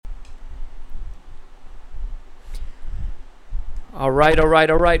All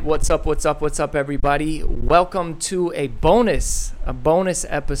right. What's up, everybody? Welcome to a bonus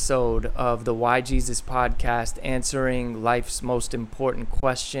episode of the Why Jesus podcast, answering life's most important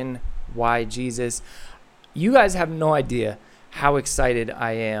question, why Jesus? You guys have no idea how excited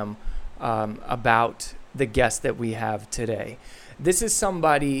I am about the guest that we have today. This is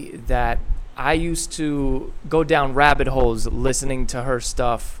somebody that I used to go down rabbit holes listening to her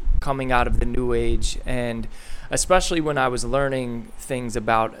stuff coming out of the New Age, and especially when I was learning things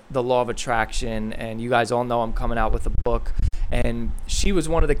about the law of attraction. And you guys all know I'm coming out with a book, and she was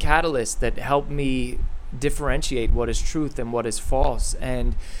one of the catalysts that helped me differentiate what is truth and what is false.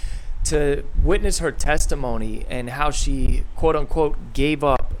 And to witness her testimony and how she, quote unquote, gave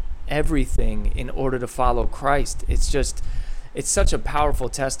up everything in order to follow Christ, it's such a powerful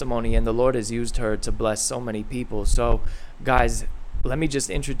testimony, and the Lord has used her to bless so many people. So guys, let me just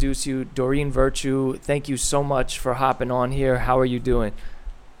introduce you, Doreen Virtue. Thank you so much for hopping on here. How are you doing?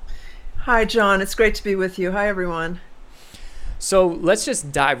 Hi, John. It's great to be with you. Hi, everyone. So let's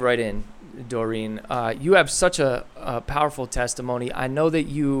just dive right in, Doreen. You have such a powerful testimony. I know that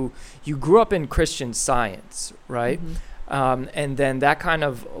you grew up in Christian Science, right? Mm-hmm. And then that kind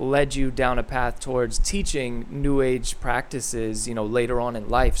of led you down a path towards teaching New Age practices, later on in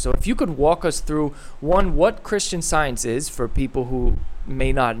life. So if you could walk us through, one, what Christian Science is for people who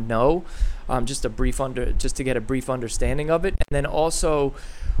may not know, just to get a brief understanding of it. And then also,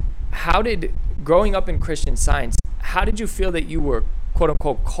 growing up in Christian Science, how did you feel that you were, quote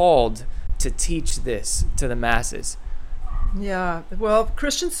unquote, called to teach this to the masses? Yeah, well,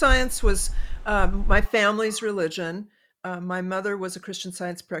 Christian Science was my family's religion. My mother was a Christian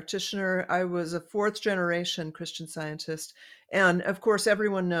Science practitioner. I was a fourth generation Christian Scientist. And of course,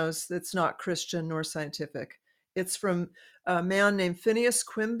 everyone knows it's not Christian nor scientific. It's from a man named Phineas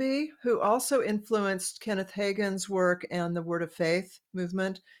Quimby, who also influenced Kenneth Hagin's work and the Word of Faith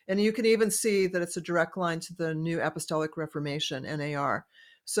movement. And you can even see that it's a direct line to the New Apostolic Reformation, NAR.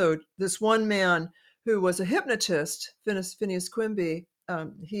 So this one man who was a hypnotist, Phineas Quimby,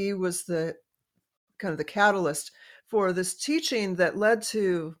 he was the kind of the catalyst for this teaching that led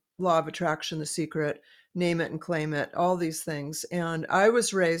to law of attraction, The Secret, name it and claim it, all these things. And I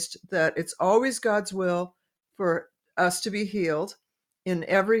was raised that it's always God's will for us to be healed in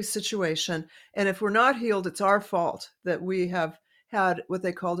every situation. And if we're not healed, it's our fault that we have had what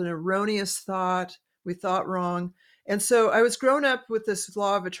they called an erroneous thought. We thought wrong. And so I was grown up with this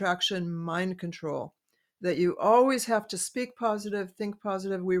law of attraction, mind control, that you always have to speak positive, think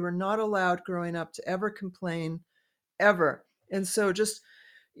positive. We were not allowed growing up to ever complain, ever. And so just,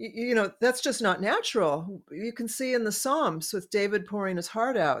 that's just not natural. You can see in the Psalms with David pouring his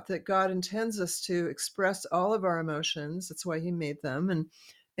heart out that God intends us to express all of our emotions. That's why he made them,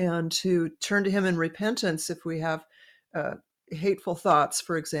 and to turn to him in repentance if we have hateful thoughts,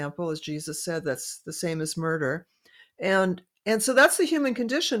 for example, as Jesus said, that's the same as murder. And so that's the human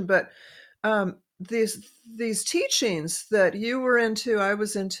condition. But these teachings that you were into, I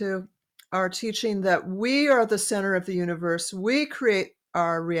was into, are teaching that we are the center of the universe. We create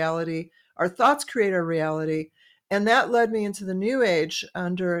our reality. Our thoughts create our reality. And that led me into the New Age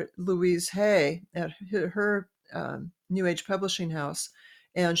under Louise Hay at her New Age publishing house.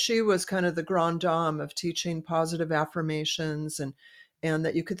 And she was kind of the grande dame of teaching positive affirmations and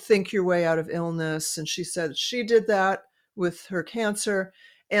that you could think your way out of illness. And she said she did that with her cancer.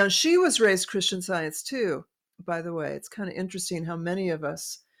 And she was raised Christian Science too, by the way. It's kind of interesting how many of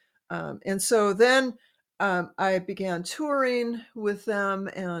us. And so then I began touring with them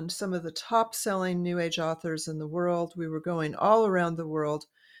and some of the top selling New Age authors in the world. We were going all around the world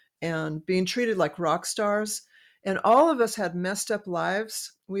and being treated like rock stars. And all of us had messed up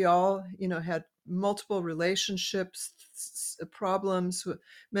lives. We all, had multiple relationships, problems.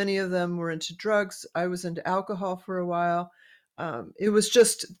 Many of them were into drugs. I was into alcohol for a while. It was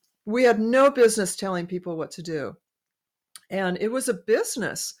just, we had no business telling people what to do. And it was a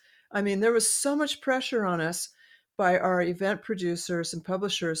business. I mean, there was so much pressure on us by our event producers and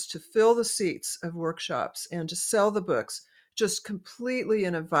publishers to fill the seats of workshops and to sell the books, just completely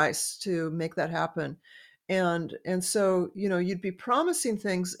in a vice to make that happen. And so, you'd be promising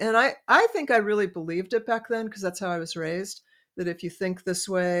things. And I think I really believed it back then, because that's how I was raised, that if you think this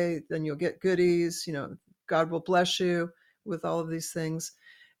way, then you'll get goodies, God will bless you with all of these things.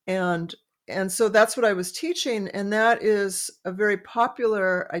 And so that's what I was teaching. And that is a very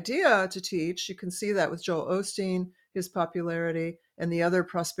popular idea to teach. You can see that with Joel Osteen, his popularity, and the other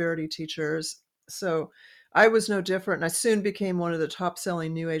prosperity teachers. So I was no different. And I soon became one of the top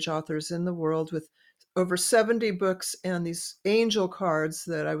selling New Age authors in the world with over 70 books and these angel cards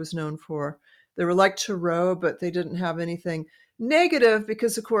that I was known for They were like Tarot, but they didn't have anything negative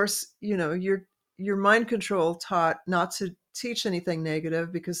because, of course, your mind control taught not to teach anything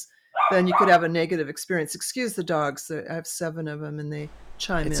negative because then you could have a negative experience. Excuse the dogs. I have 7 of them and they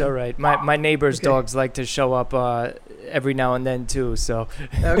chime in. It's all right. My neighbor's Okay. dogs like to show up every now and then too. So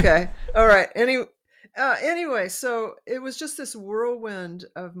Okay. All right. Anyway, so it was just this whirlwind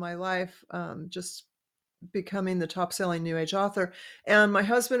of my life, just becoming the top-selling New Age author. And my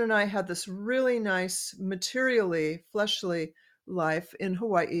husband and I had this really nice, materially, fleshly life in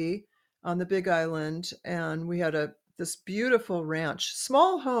Hawaii on the Big Island, and we had this beautiful ranch,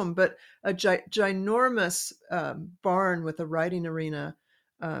 small home, but a ginormous barn with a riding arena.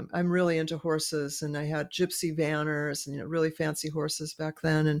 I'm really into horses, and I had gypsy vanners and really fancy horses back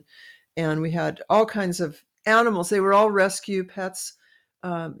then, and we had all kinds of animals. They were all rescue pets.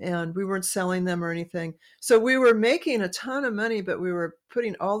 And we weren't selling them or anything. So we were making a ton of money, but we were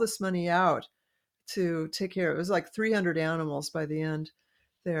putting all this money out to take care. It was like 300 animals by the end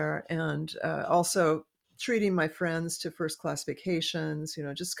there. And also treating my friends to first class vacations,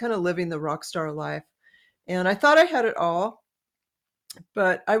 just kind of living the rock star life. And I thought I had it all,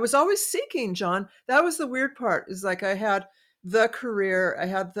 but I was always seeking, John. That was the weird part, is like I had the career, I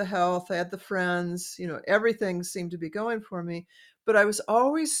had the health, I had the friends, everything seemed to be going for me. But I was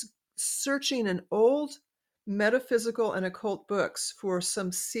always searching in old metaphysical and occult books for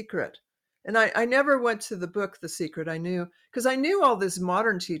some secret. And I never went to the book, The Secret. I knew, because I knew all these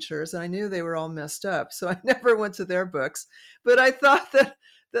modern teachers and I knew they were all messed up. So I never went to their books. But I thought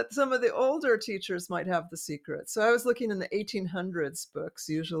that some of the older teachers might have the secret. So I was looking in the 1800s books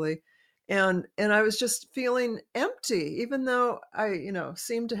usually. And I was just feeling empty, even though I,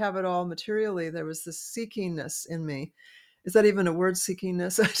 seemed to have it all materially. There was this seekingness in me. Is that even a word,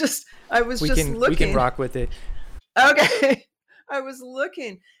 seekingness? I was just looking. We can rock with it. Okay. I was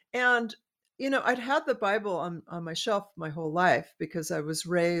looking, and, I'd had the Bible on my shelf my whole life because I was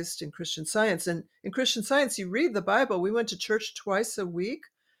raised in Christian Science. And in Christian Science, you read the Bible. We went to church twice a week.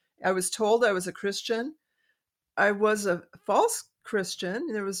 I was told I was a Christian. I was a false Christian.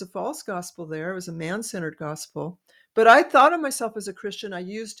 There was a false gospel there. It was a man-centered gospel. But I thought of myself as a Christian. I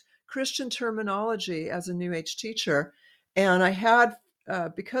used Christian terminology as a New Age teacher. And I had,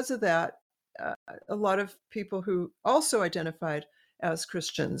 because of that, a lot of people who also identified as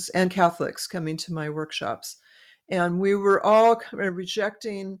Christians and Catholics coming to my workshops. And we were all kind of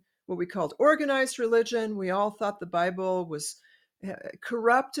rejecting what we called organized religion. We all thought the Bible was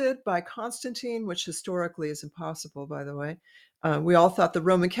corrupted by Constantine, which historically is impossible, by the way. We all thought the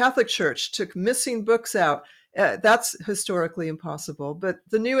Roman Catholic Church took missing books out. That's historically impossible. But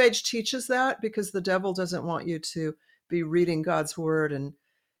the New Age teaches that because the devil doesn't want you to be reading God's word. And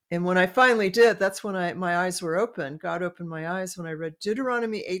when I finally did, that's when my eyes were open. God opened my eyes when I read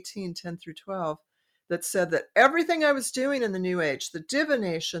Deuteronomy 18:10-12, that said that everything I was doing in the New Age, the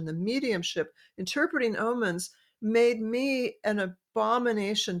divination, the mediumship, interpreting omens, made me an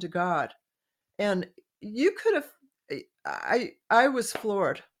abomination to God. And you could have, I was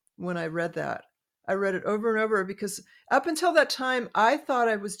floored when I read that. I read it over and over because up until that time, I thought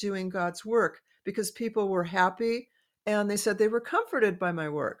I was doing God's work because people were happy and they said they were comforted by my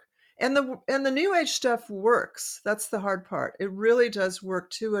work. And the New Age stuff works. That's the hard part. It really does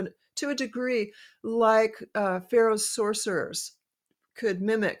work to a degree, like Pharaoh's sorcerers could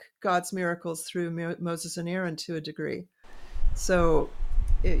mimic God's miracles through Moses and Aaron to a degree. So,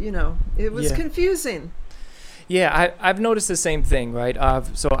 it was confusing. Yeah, I've noticed the same thing, right?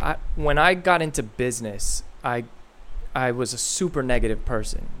 When I got into business, I was a super negative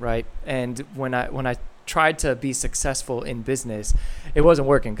person, right? And when I tried to be successful in business, it wasn't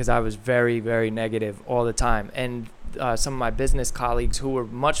working because I was very, very negative all the time. And some of my business colleagues who were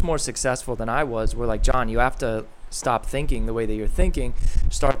much more successful than I was were like, John, you have to stop thinking the way that you're thinking,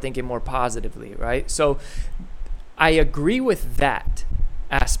 start thinking more positively, right? So I agree with that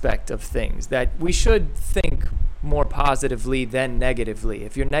aspect of things, that we should think more positively than negatively.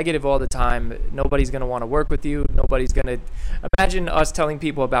 If you're negative all the time, nobody's going to want to work with you. Nobody's going to imagine us telling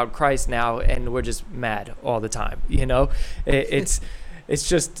people about Christ now and we're just mad all the time. It's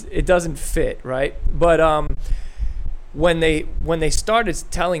just, it doesn't fit, right? But when they started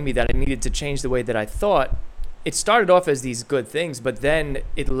telling me that I needed to change the way that I thought, it started off as these good things, but then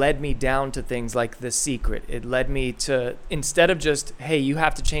it led me down to things like The Secret. It led me to, instead of just, hey, you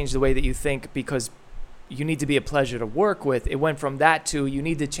have to change the way that you think because you need to be a pleasure to work with, it went from that to, you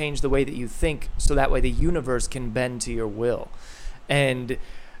need to change the way that you think so that way the universe can bend to your will. And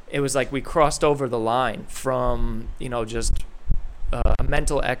it was like we crossed over the line from, just a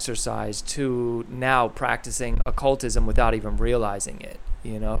mental exercise to now practicing occultism without even realizing it.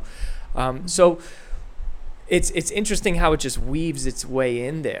 you know. So it's interesting how it just weaves its way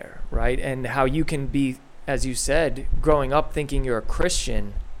in there, right? And how you can be, as you said, growing up thinking you're a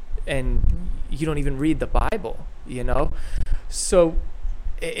Christian and you don't even read the Bible, you know. So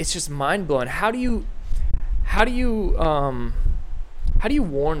it's just mind blowing. How do you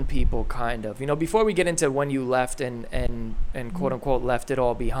warn people, kind of, you know, before we get into when you left and quote unquote left it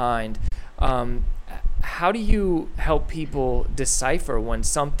all behind? How do you help people decipher when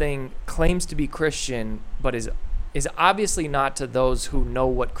something claims to be Christian but is obviously not to those who know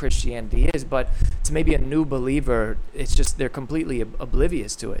what Christianity is, but to maybe a new believer, it's just they're completely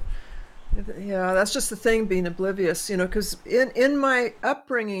oblivious to it? Yeah, that's just the thing, being oblivious, you know, because in my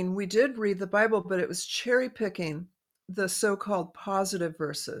upbringing, we did read the Bible, but it was cherry picking the so-called positive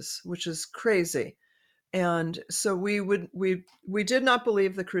verses, which is crazy. And so we did not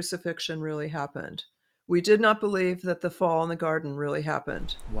believe the crucifixion really happened. We did not believe that the fall in the garden really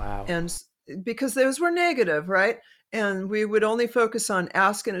happened. Wow. And because those were negative, right? And we would only focus on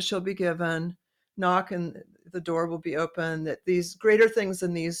ask and it shall be given, knock and the door will be open, that these greater things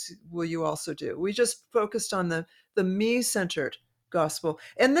than these will you also do. We just focused on the me-centered gospel.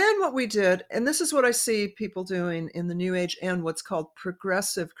 And then what we did, and this is what I see people doing in the New Age and what's called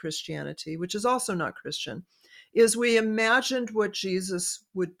progressive Christianity, which is also not Christian, is we imagined what Jesus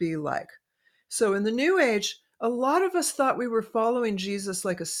would be like. So in the New Age, a lot of us thought we were following Jesus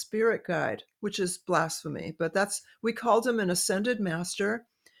like a spirit guide, which is blasphemy, but we called him an ascended master.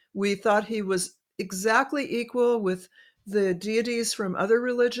 We thought he was exactly equal with the deities from other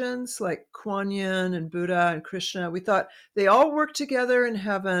religions like Kuan Yin and Buddha and Krishna. We thought they all worked together in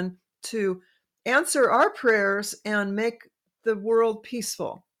heaven to answer our prayers and make the world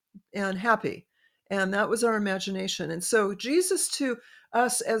peaceful and happy. And that was our imagination. And so Jesus, to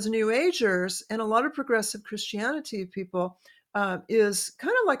us as New Agers and a lot of progressive Christianity people, is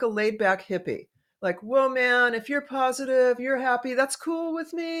kind of like a laid back hippie. Like, whoa, man, if you're positive, you're happy, that's cool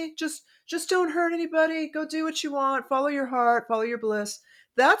with me. Just don't hurt anybody. Go do what you want. Follow your heart. Follow your bliss.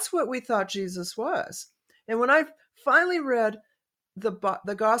 That's what we thought Jesus was. And when I finally read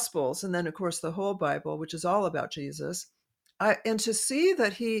the Gospels, and then, of course, the whole Bible, which is all about Jesus, and to see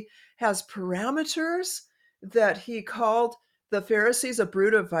that he has parameters, that he called the Pharisees a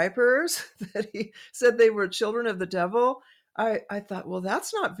brood of vipers, that he said they were children of the devil, I thought, well,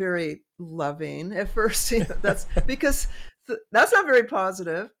 that's not very loving at first. You know, that's because that's not very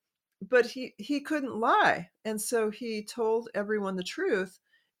positive. But he couldn't lie, and so he told everyone the truth,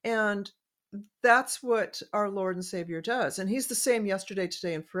 and that's what our Lord and Savior does. And he's the same yesterday,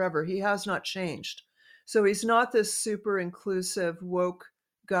 today, and forever. He has not changed. So he's not this super inclusive woke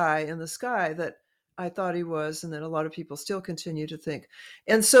guy in the sky that I thought he was, and that a lot of people still continue to think.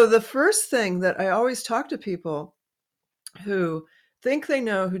 And so the first thing that I always talk to people who think they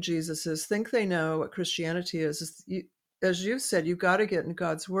know who Jesus is, think they know what Christianity is as you've said, you've got to get in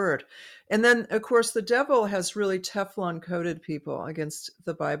God's word. And then, of course, the devil has really Teflon coated people against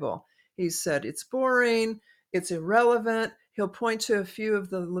the Bible. He said it's boring, it's irrelevant. He'll point to a few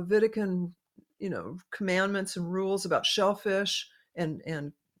of the Levitican, commandments and rules about shellfish,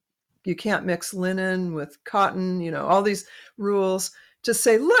 and you can't mix linen with cotton, all these rules, to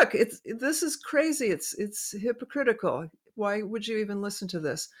say, look, this is crazy. It's hypocritical. Why would you even listen to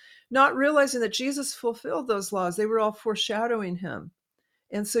this? Not realizing that Jesus fulfilled those laws. They were all foreshadowing him.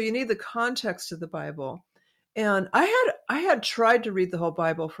 And so you need the context of the Bible. And I had tried to read the whole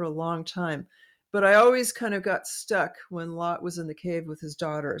Bible for a long time, but I always kind of got stuck when Lot was in the cave with his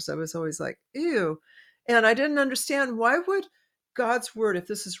daughters. I was always like, ew. And I didn't understand, why would God's word, if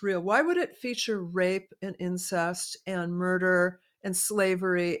this is real, why would it feature rape and incest and murder and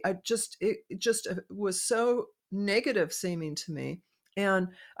slavery? It just was so negative seeming to me. And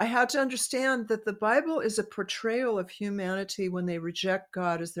I had to understand that the Bible is a portrayal of humanity when they reject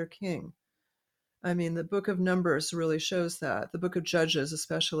God as their king. I mean, the book of Numbers really shows that, the book of Judges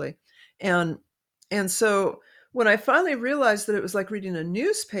especially. And so when I finally realized that it was like reading a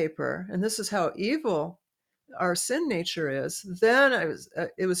newspaper, and this is how evil our sin nature is, then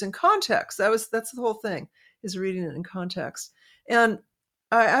it was in context. That's the whole thing, is reading it in context. And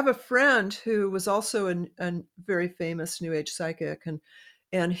I have a friend who was also a very famous New Age psychic,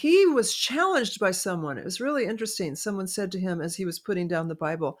 and he was challenged by someone. It was really interesting. Someone said to him as he was putting down the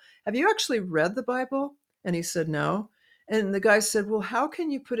Bible, "Have you actually read the Bible?" And he said, "No." And the guy said, "Well, how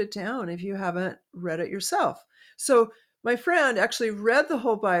can you put it down if you haven't read it yourself?" So my friend actually read the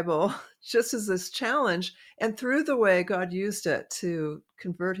whole Bible just as this challenge, and through the way, God used it to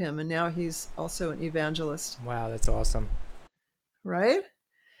convert him. And now he's also an evangelist. Wow, that's awesome. Right?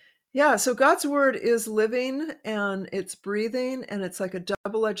 Yeah, so God's word is living and it's breathing, and it's like a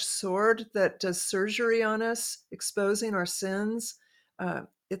double-edged sword that does surgery on us, exposing our sins.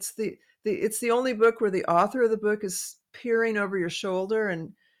 It's it's the only book where the author of the book is peering over your shoulder,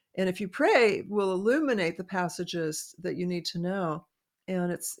 and if you pray, will illuminate the passages that you need to know. And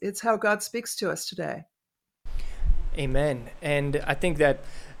it's how God speaks to us today. Amen. And I think that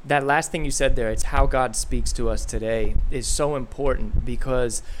that last thing you said there, it's how God speaks to us today, is so important,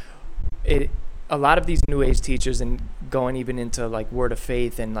 because it a lot of these new age teachers, and going even into like word of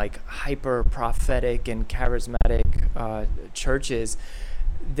faith and like hyper prophetic and charismatic churches,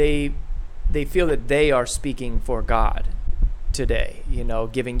 they feel that they are speaking for God today,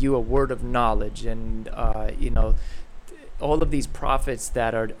 giving you a word of knowledge, and all of these prophets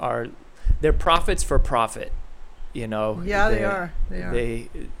that are they're prophets for profit. Yeah, they are.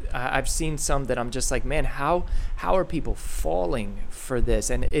 I've seen some that I'm just like, man, how are people falling for this?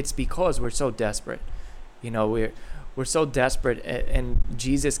 And it's because we're so desperate. We're so desperate, and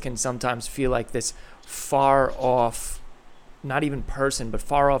Jesus can sometimes feel like this far off, not even person, but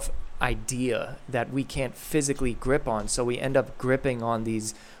far off idea that we can't physically grip on. So we end up gripping on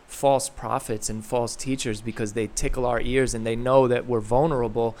these false prophets and false teachers because they tickle our ears and they know that we're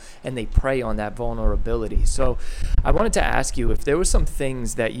vulnerable, and they prey on that vulnerability. So I wanted to ask you if there were some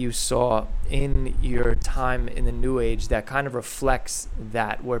things that you saw in your time in the New Age that kind of reflects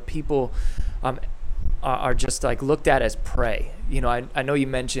that, where people are just like looked at as prey. I know you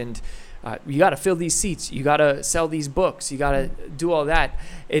mentioned you got to fill these seats, you got to sell these books, you got to do all that.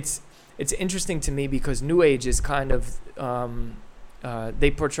 It's interesting to me because New Age is kind of they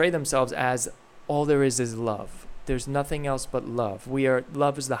portray themselves as all there is love. There's nothing else but love.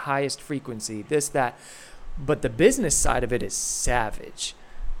 Love is the highest frequency, this, that. But the business side of it is savage.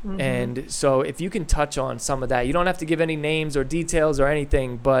 Mm-hmm. And so if you can touch on some of that, you don't have to give any names or details or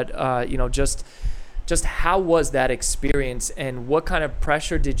anything, but just how was that experience, and what kind of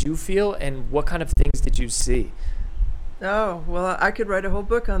pressure did you feel, and what kind of things did you see? Oh, well, I could write a whole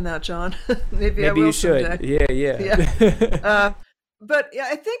book on that, John. Maybe I will you should. someday. Yeah. But yeah,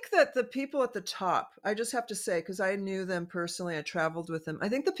 I think that the people at the top, I just have to say, because I knew them personally, I traveled with them. I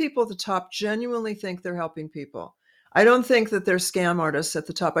think the people at the top genuinely think they're helping people. I don't think that they're scam artists at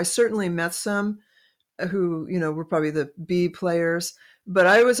the top. I certainly met some who, were probably the B players, but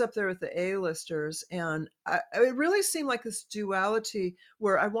I was up there with the A-listers, and it really seemed like this duality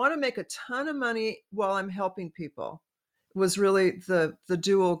where I want to make a ton of money while I'm helping people was really the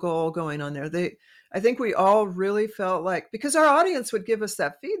dual goal going on there. I think we all really felt like, because our audience would give us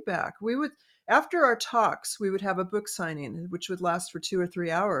that feedback. We would, after our talks, we would have a book signing, which would last for 2 or 3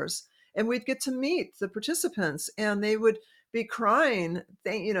 hours. And we'd get to meet the participants, and they would be crying,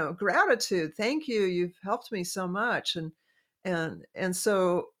 gratitude. Thank you. You've helped me so much. And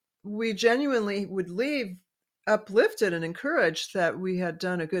so we genuinely would leave uplifted and encouraged that we had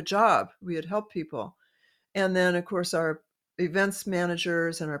done a good job. We had helped people. And then, of course, our events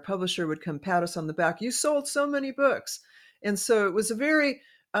managers and our publisher would come pat us on the back. You sold so many books. And so it was a very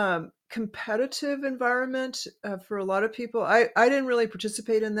competitive environment for a lot of people. I didn't really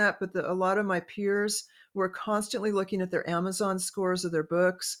participate in that, but a lot of my peers were constantly looking at their Amazon scores of their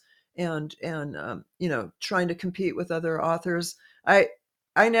books and trying to compete with other authors. I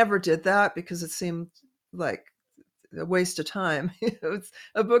never did that because it seemed like a waste of time.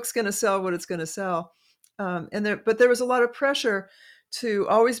 A book's going to sell what it's going to sell. But there was a lot of pressure to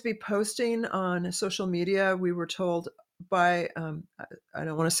always be posting on social media. We were told by, I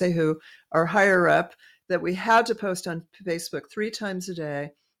don't want to say who, our higher up, that we had to post on Facebook 3 times a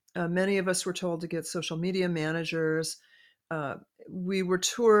day. Many of us were told to get social media managers. We were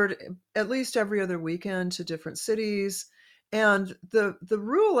toured at least every other weekend to different cities. And the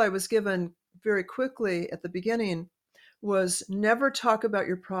rule I was given very quickly at the beginning was never talk about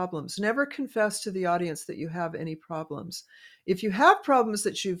your problems. Never confess to the audience that you have any problems. If you have problems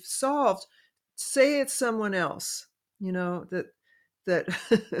that you've solved, say it's someone else, that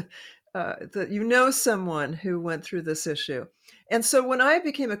that someone who went through this issue. And so when I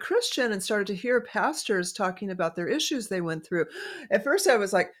became a Christian and started to hear pastors talking about their issues they went through, at first I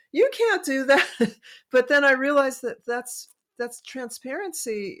was like, you can't do that. But then I realized that that's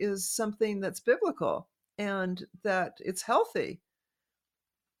transparency is something that's biblical, and that it's healthy.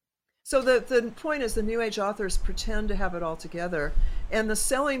 So the point is, the New Age authors pretend to have it all together. And the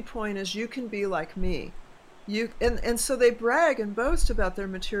selling point is, you can be like me. And so they brag and boast about their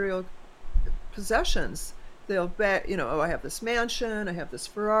material possessions. They'll bet, I have this mansion, I have this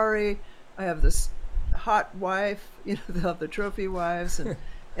Ferrari, I have this hot wife, they'll have the trophy wives, and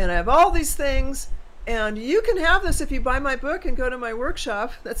I have all these things. And you can have this if you buy my book and go to my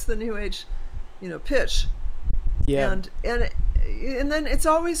workshop. That's the New Age, pitch. Yeah. And then it's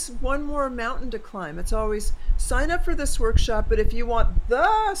always one more mountain to climb. It's always sign up for this workshop, but if you want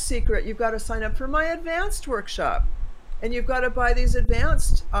the secret, you've got to sign up for my advanced workshop, and you've got to buy these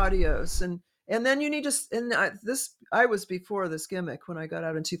advanced audios, and then you need to. And I was before this gimmick when I got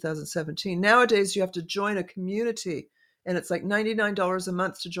out in 2017. Nowadays, you have to join a community, and it's like $99 a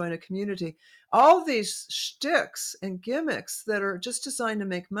month to join a community. All these shticks and gimmicks that are just designed to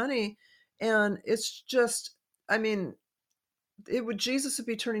make money, and it's just, I mean, Jesus would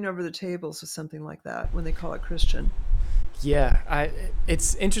be turning over the tables with something like that when they call it Christian. Yeah,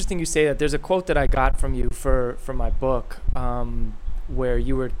 it's interesting you say that. There's a quote that I got from you for my book, where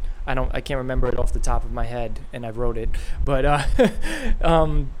you were, I can't remember it off the top of my head, and I wrote it, but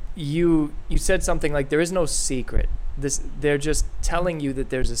you said something like, there is no secret. They're just telling you that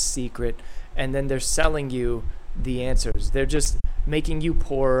there's a secret, and then they're selling you the answers. They're just making you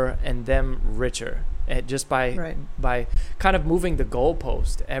poorer and them richer, just by kind of moving the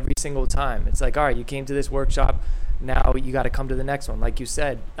goalpost every single time. It's like, all right, you came to this workshop, now you got to come to the next one. Like you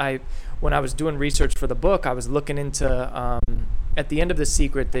said, when I was doing research for the book, I was looking into at the end of The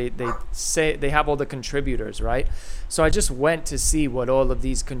Secret, they say they have all the contributors, right? So I just went to see what all of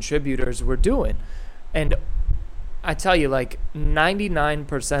these contributors were doing, and I tell you, like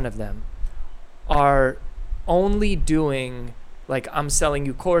 99% of them are only doing, like, I'm selling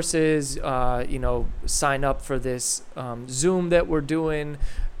you courses, sign up for this Zoom that we're doing,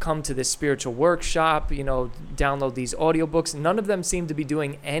 come to this spiritual workshop, download these audiobooks. None of them seem to be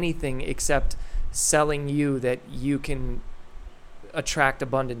doing anything except selling you that you can attract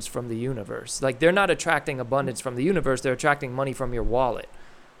abundance from the universe. Like, they're not attracting abundance from the universe, they're attracting money from your wallet.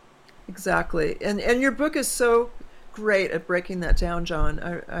 Exactly. And your book is so great at breaking that down,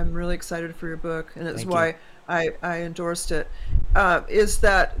 John. I'm really excited for your book, and it's why I endorsed it. Is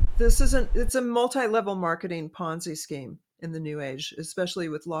that it's a multi-level marketing Ponzi scheme in the New Age, especially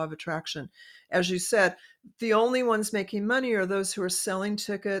with law of attraction. As you said, the only ones making money are those who are selling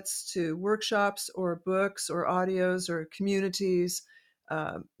tickets to workshops or books or audios or communities,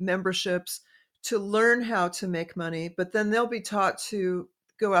 memberships, to learn how to make money, but then they'll be taught to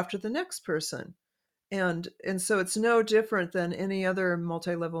go after the next person. And so it's no different than any other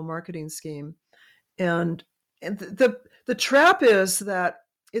multi-level marketing scheme. And the trap is that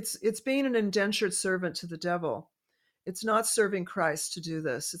it's being an indentured servant to the devil. It's not serving Christ to do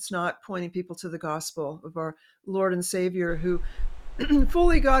this. It's not pointing people to the gospel of our Lord and Savior, who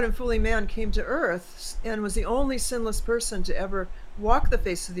fully God and fully man came to earth and was the only sinless person to ever walk the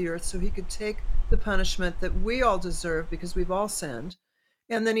face of the earth, so he could take the punishment that we all deserve because we've all sinned.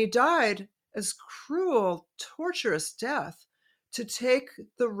 And then he died as cruel, torturous death to take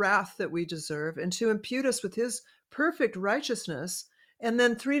the wrath that we deserve and to impute us with his perfect righteousness. And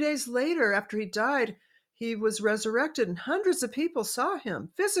then 3 days later, after he died, he was resurrected, and hundreds of people saw him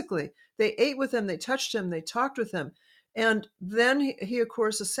physically. They ate with him, they touched him, they talked with him. And then he, of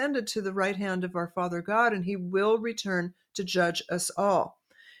course, ascended to the right hand of our Father God, and he will return to judge us all.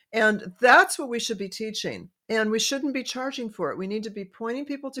 And that's what we should be teaching. And we shouldn't be charging for it. We need to be pointing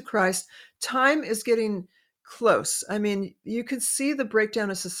people to Christ. Time is getting close. I mean, you could see the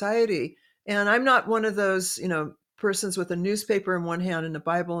breakdown of society. And I'm not one of those, persons with a newspaper in one hand and a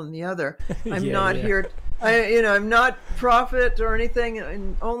Bible in the other. I'm not here. I'm not prophet or anything.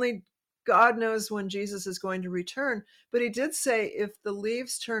 And only God knows when Jesus is going to return. But he did say, if the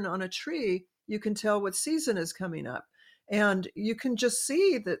leaves turn on a tree, you can tell what season is coming up. And you can just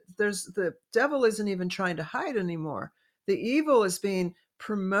see that the devil isn't even trying to hide anymore. The evil is being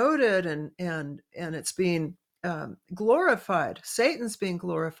promoted and it's being glorified. Satan's being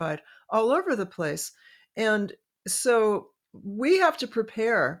glorified all over the place. And so we have to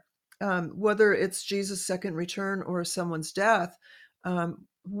prepare, whether it's Jesus' second return or someone's death.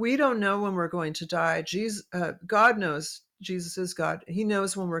 We don't know when we're going to die. God knows. Jesus is God. He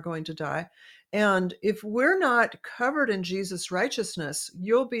knows when we're going to die. And if we're not covered in Jesus' righteousness,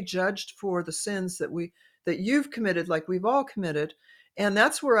 you'll be judged for the sins that you've committed, like we've all committed. And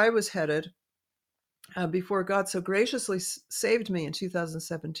that's where I was headed before God so graciously saved me in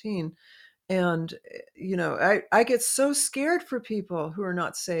 2017. And, I get so scared for people who are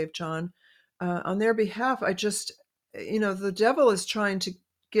not saved, John. On their behalf, I just, the devil is trying to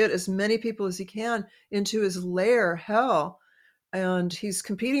get as many people as he can into his lair, hell. And he's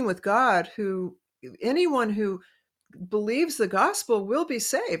competing with God, anyone who believes the gospel will be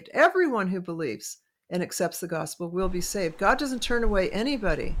saved. Everyone who believes and accepts the gospel will be saved. God doesn't turn away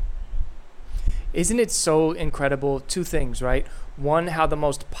anybody. Isn't it so incredible? Two things, right? One, how the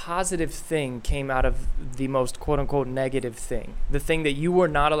most positive thing came out of the most quote unquote negative thing. The thing that you were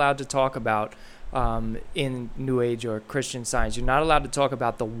not allowed to talk about in New Age or Christian Science. You're not allowed to talk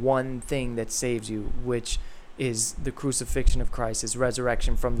about the one thing that saves you, which is the crucifixion of Christ, his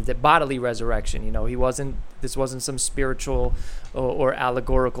resurrection from the bodily resurrection. This wasn't some spiritual or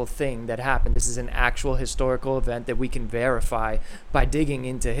allegorical thing that happened. This is an actual historical event that we can verify by digging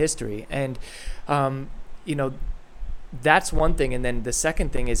into history. And, that's one thing. And then the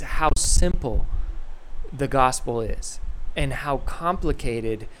second thing is how simple the gospel is and how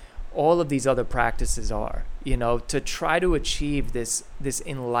complicated all of these other practices are, to try to achieve this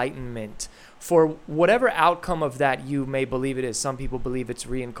enlightenment for whatever outcome of that you may believe it is. Some people believe it's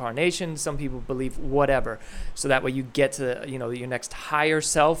reincarnation. Some people believe whatever. So that way you get to, your next higher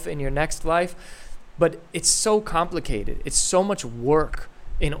self in your next life. But it's so complicated. It's so much work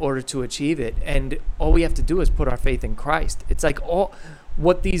in order to achieve it. And all we have to do is put our faith in Christ. It's like all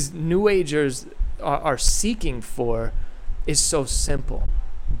what these New Agers are seeking for is so simple,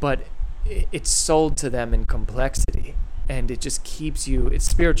 but it's sold to them in complexity. And it just keeps you, it's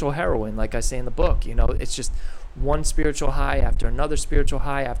spiritual heroin, like I say in the book. It's just one spiritual high after another spiritual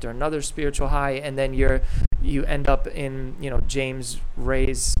high after another spiritual high, and then you end up in James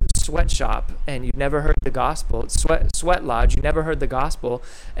Ray's sweatshop, and you never heard the gospel. Sweat lodge, you never heard the gospel,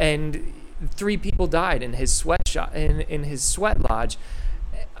 and 3 people died in his sweatshop, in his sweat lodge.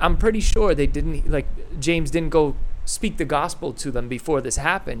 I'm pretty sure they didn't, James didn't go speak the gospel to them before this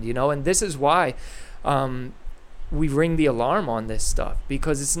happened, and this is why we ring the alarm on this stuff,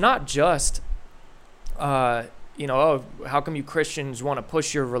 because it's not just how come you Christians want to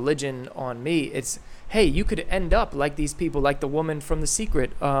push your religion on me? It's, hey, you could end up like these people, like the woman from The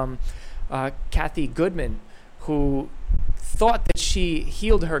Secret, Kathy Goodman, who thought that she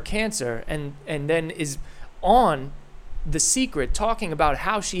healed her cancer and then is on The Secret talking about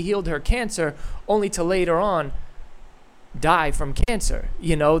how she healed her cancer, only to later on die from cancer.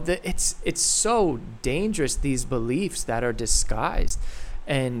 It's so dangerous, these beliefs that are disguised.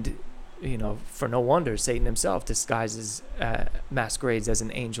 And for no wonder Satan himself masquerades as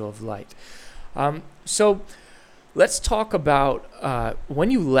an angel of light. So let's talk about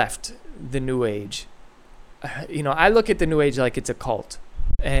when you left the New Age. I look at the New Age like it's a cult,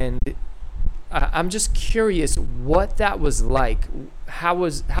 and I'm just curious what that was like. How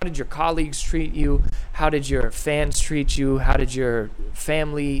did your colleagues treat you? How did your fans treat you? How did your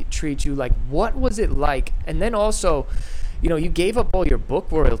family treat you? What was it like? And then also, you gave up all your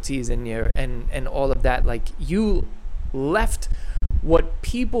book royalties and all of that. You left what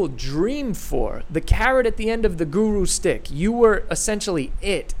people dream for, the carrot at the end of the guru stick. You were essentially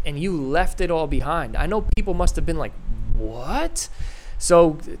it, and you left it all behind. I know people must have been like, what?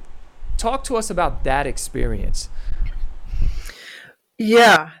 So talk to us about that experience.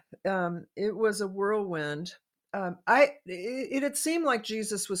 Yeah, it was a whirlwind. It had seemed like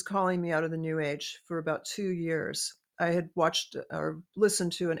Jesus was calling me out of the New Age for about 2 years. I had watched or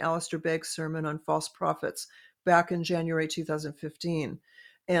listened to an Alistair Begg sermon on false prophets back in January 2015.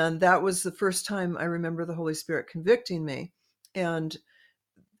 And that was the first time I remember the Holy Spirit convicting me. And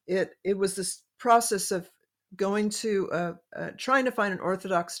it was this process of going to trying to find an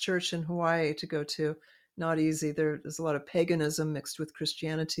Orthodox church in Hawaii to go to. Not easy. There's a lot of paganism mixed with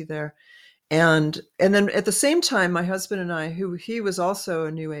Christianity there. And then at the same time, my husband and I, he was also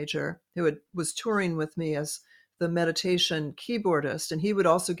a New Ager, who was touring with me as the meditation keyboardist, and he would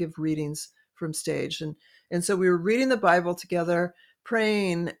also give readings from stage. And so we were reading the Bible together,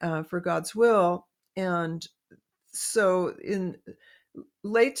 praying for God's will. And so in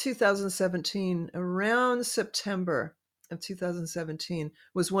late 2017, around September of 2017,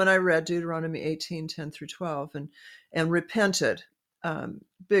 was when I read Deuteronomy 18:10 through 12 and repented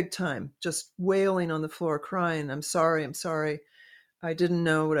big time, just wailing on the floor, crying, I'm sorry. I didn't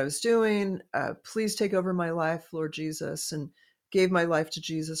know what I was doing. Please take over my life, Lord Jesus, and gave my life to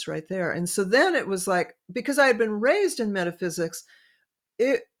Jesus right there. And so then it was like, because I had been raised in metaphysics,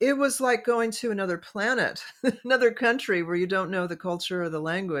 it was like going to another planet, another country where you don't know the culture or the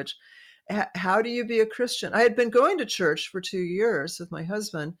language. How do you be a Christian? I had been going to church for 2 years with my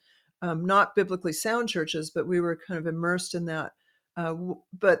husband, not biblically sound churches, but we were kind of immersed in that.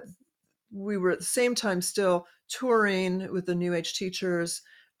 But we were at the same time still touring with the New Age teachers.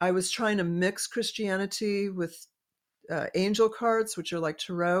 I was trying to mix Christianity with angel cards, which are like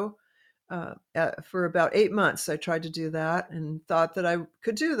tarot. For about 8 months, I tried to do that and thought that I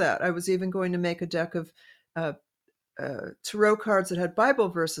could do that. I was even going to make a deck of tarot cards that had Bible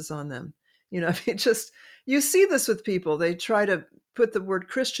verses on them. you see this with people. They try to put the word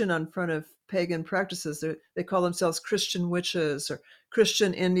Christian on front of pagan practices. They call themselves Christian witches or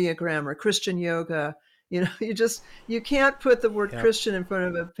Christian Enneagram or Christian yoga. You can't put the word Yep. Christian in front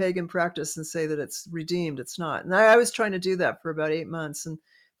of a pagan practice and say that it's redeemed. It's not. And I was trying to do that for about 8 months and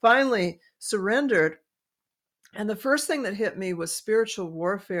finally surrendered. And the first thing that hit me was spiritual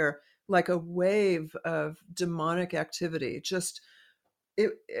warfare, like a wave of demonic activity. Just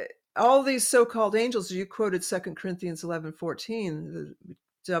all these so-called angels. You quoted 2 Corinthians 11:14, the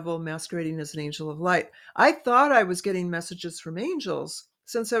devil masquerading as an angel of light. I thought I was getting messages from angels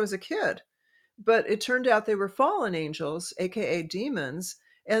since I was a kid, but it turned out they were fallen angels, aka demons,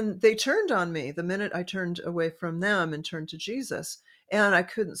 and they turned on me the minute I turned away from them and turned to Jesus. And I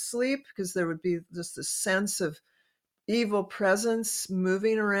couldn't sleep because there would be just this sense of evil presence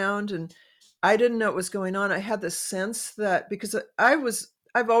moving around, and I didn't know what was going on. I had this sense that because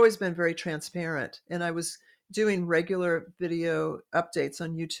I've always been very transparent, and I was doing regular video updates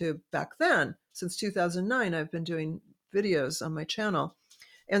on YouTube back then. Since 2009 I've been doing videos on my channel.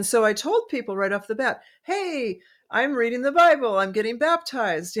 And so I told people right off the bat, hey, I'm reading the Bible, I'm getting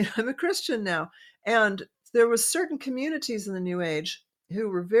baptized, I'm a Christian now. And there was certain communities in the New Age who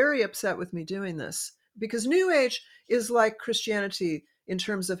were very upset with me doing this, because New Age is like Christianity in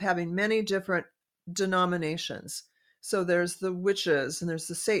terms of having many different denominations. So there's the witches, and there's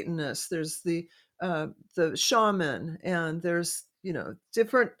the Satanists, there's the shaman, and there's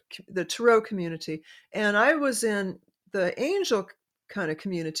different, the tarot community. And I was in the angel kind of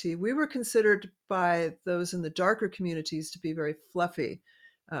community. We were considered by those in the darker communities to be very fluffy,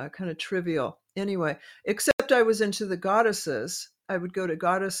 kind of trivial. Anyway, except I was into the goddesses. I would go to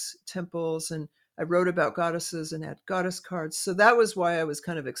goddess temples, and I wrote about goddesses and had goddess cards. So that was why I was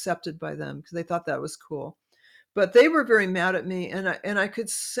kind of accepted by them, because they thought that was cool. But they were very mad at me, and I could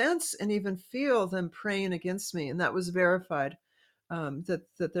sense and even feel them praying against me, and that was verified,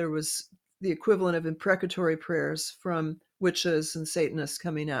 that there was the equivalent of imprecatory prayers from witches and Satanists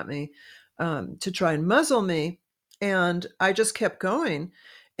coming at me to try and muzzle me. And I just kept going.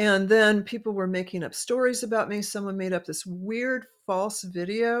 And then people were making up stories about me. Someone made up this weird false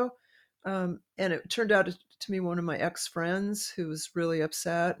video. And it turned out to be one of my ex-friends who was really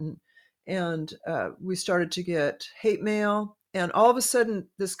upset. And we started to get hate mail. And all of a sudden,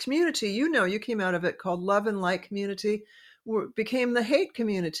 this community, you came out of it, called Love and Light Community, became the hate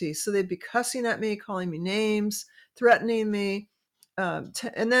community. So they'd be cussing at me, calling me names, threatening me.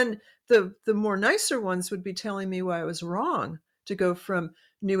 And then the more nicer ones would be telling me why I was wrong to go from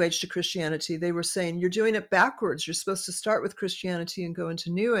New Age to Christianity. They were saying, you're doing it backwards. You're supposed to start with Christianity and go into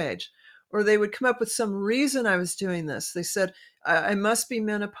New Age. Or they would come up with some reason I was doing this. They said, I must be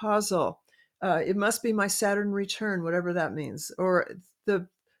menopausal. It must be my Saturn return, whatever that means. Or the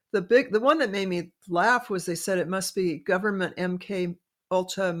one that made me laugh was they said it must be government MK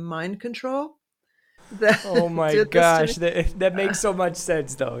Ultra mind control. Oh my gosh, that makes so much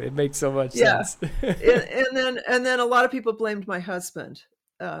sense, though. It makes so much sense. and then a lot of people blamed my husband,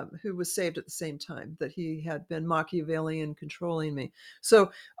 who was saved at the same time, that he had been Machiavellian controlling me.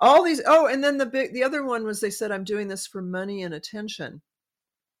 So all these. Oh, and then the other one was they said I'm doing this for money and attention,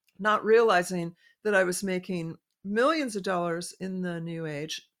 not realizing that I was making millions of dollars in the New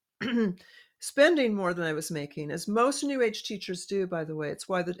Age, spending more than I was making, as most New Age teachers do, by the way. It's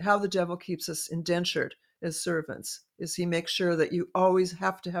why how the devil keeps us indentured as servants, is he makes sure that you always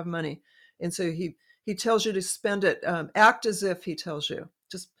have to have money. And so he tells you to spend it, act as if he tells you.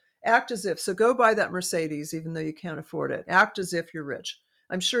 Just act as if. So go buy that Mercedes, even though you can't afford it. Act as if you're rich.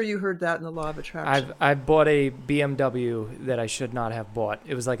 I'm sure you heard that in the law of attraction. I bought a BMW that I should not have bought.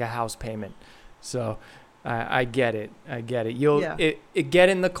 It was like a house payment. So I get it. You'll get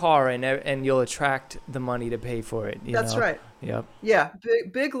in the car and you'll attract the money to pay for it. That's right. Yep. Yeah,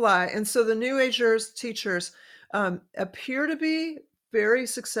 big lie. And so the New Agers teachers appear to be very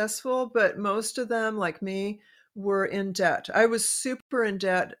successful, but most of them, like me, were in debt. I was super in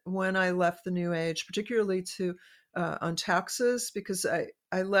debt when I left the New Age, particularly on taxes, because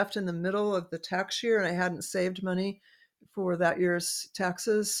I left in the middle of the tax year and I hadn't saved money for that year's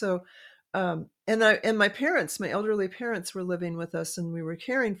taxes. So, and my parents, my elderly parents, were living with us, and we were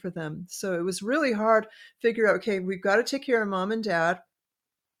caring for them. So it was really hard to figure out, okay, we've got to take care of mom and dad.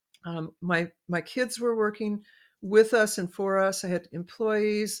 My kids were working with us and for us. I had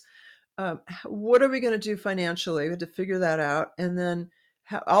employees. What are we going to do financially? We had to figure that out. And then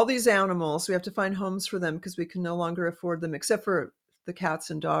all these animals, we have to find homes for them because we can no longer afford them, except for the cats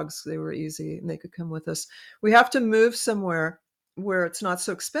and dogs. They were easy and they could come with us. We have to move somewhere where it's not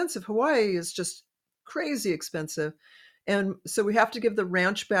so expensive. Hawaii is just crazy expensive. And so we have to give the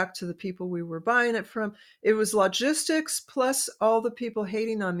ranch back to the people we were buying it from. It was logistics plus all the people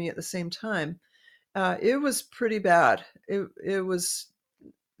hating on me at the same time. It was pretty bad. It was,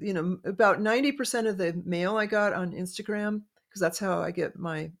 about 90% of the mail I got on Instagram, because that's how I get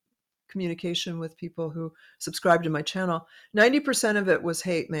my communication with people who subscribe to my channel. 90% of it was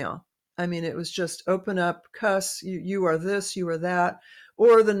hate mail. I mean, it was just open up, cuss, you are this, you are that.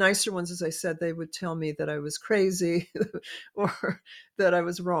 Or the nicer ones, as I said, they would tell me that I was crazy or that I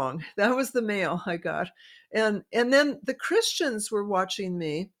was wrong. That was the mail I got. And then the Christians were watching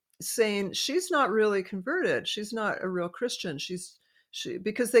me saying, she's not really converted. She's not a real Christian.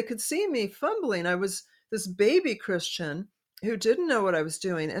 Because they could see me fumbling. I was this baby Christian who didn't know what I was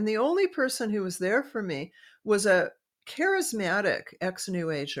doing. And the only person who was there for me was a charismatic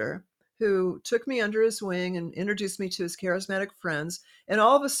ex-New Ager who took me under his wing and introduced me to his charismatic friends. And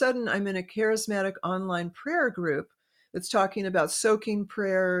all of a sudden, I'm in a charismatic online prayer group that's talking about soaking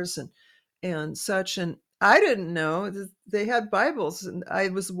prayers and such. And I didn't know they had Bibles. And I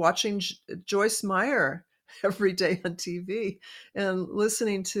was watching Joyce Meyer every day on TV and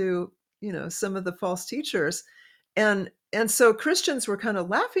listening to, some of the false teachers. And so Christians were kind of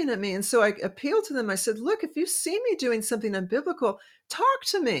laughing at me. And so I appealed to them. I said, look, if you see me doing something unbiblical, talk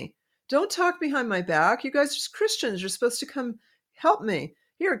to me. Don't talk behind my back. You guys are just Christians. You're supposed to come help me.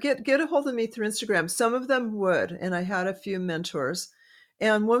 Here, get a hold of me through Instagram. Some of them would. And I had a few mentors.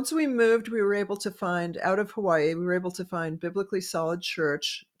 And once we moved, we were able to find, out of Hawaii, we were able to find Biblically Solid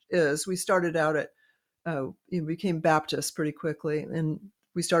Church. We started out at, we became Baptist pretty quickly. And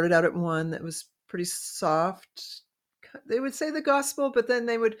we started out at one that was pretty soft. They would say the gospel, but then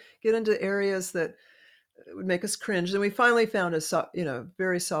they would get into areas that would make us cringe. And we finally found a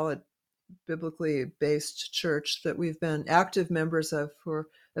very solid biblically based church that we've been active members of for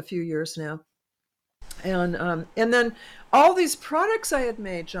a few years now. And then all these products I had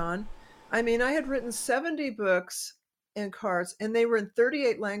made, John, I mean, I had written 70 books and cards, and they were in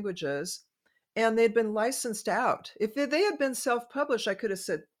 38 languages, and they'd been licensed out. If they had been self-published, I could have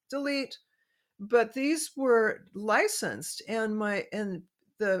said, delete. But these were licensed, and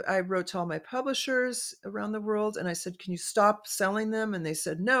I wrote to all my publishers around the world, and I said, can you stop selling them? And they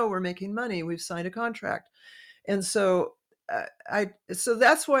said, no, we're making money. We've signed a contract. And so so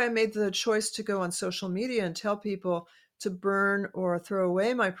that's why I made the choice to go on social media and tell people to burn or throw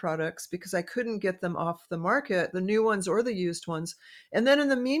away my products, because I couldn't get them off the market, the new ones or the used ones. And then in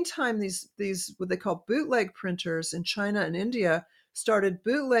the meantime, these what they call bootleg printers in China and India started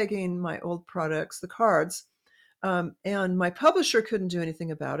bootlegging my old products, the cards. And my publisher couldn't do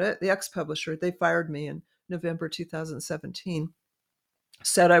anything about it. The ex-publisher, they fired me in November 2017,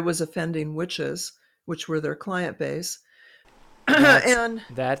 said I was offending witches, which were their client base.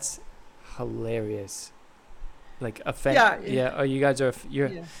 That's hilarious. Like yeah. Oh, you guys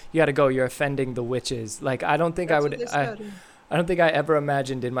you got to go. You're offending the witches. Like, I don't think I would. I don't think I ever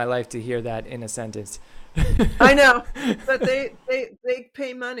imagined in my life to hear that in a sentence. I know, but they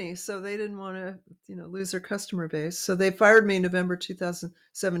pay money, so they didn't want to lose their customer base. So they fired me in November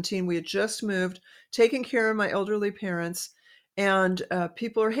 2017. We had just moved, taking care of my elderly parents, and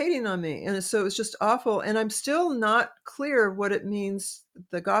people are hating on me, and so it was just awful. And I'm still not clear what it means.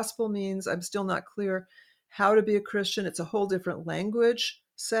 The gospel means. I'm still not clear how to be a Christian. It's a whole different language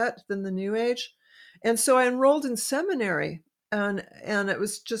set than the New Age, and so I enrolled in seminary. And it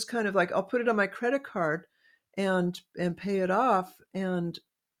was just kind of like, I'll put it on my credit card and pay it off. And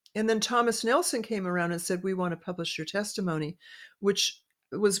then Thomas Nelson came around and said, we want to publish your testimony, which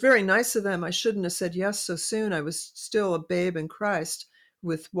was very nice of them. I shouldn't have said yes so soon. I was still a babe in Christ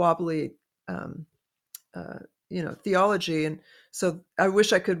with wobbly, theology. And so I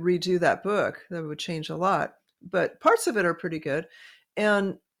wish I could redo that book. That would change a lot, but parts of it are pretty good.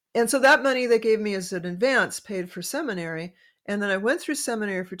 And so that money they gave me as an advance paid for seminary. And then I went through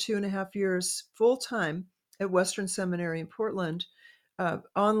seminary for 2.5 years full time at Western Seminary in Portland,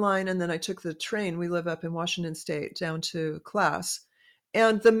 online. And then I took the train. We live up in Washington State, down to class.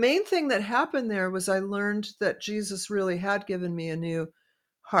 And the main thing that happened there was I learned that Jesus really had given me a new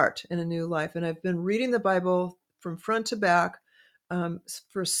heart and a new life. And I've been reading the Bible from front to back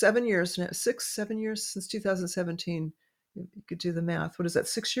for 7 years now, 7 years since 2017. You could do the math. What is that?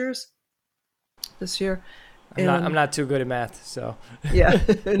 6 years this year. I'm not too good at math, so. Yeah.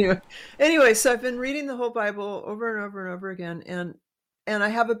 Anyway, so I've been reading the whole Bible over and over and over again, and I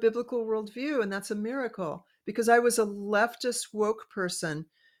have a biblical worldview, and that's a miracle, because I was a leftist woke person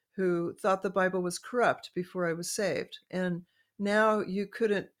who thought the Bible was corrupt before I was saved. And now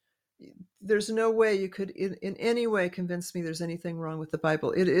there's no way you could in any way convince me there's anything wrong with the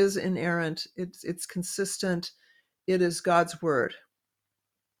Bible. It is inerrant. It's consistent. it is God's word.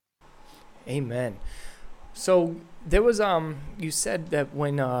 Amen. So there was you said that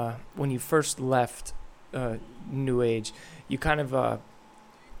when you first left New Age, you kind of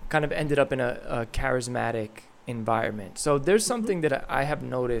ended up in a charismatic environment. So there's Mhm. something that I have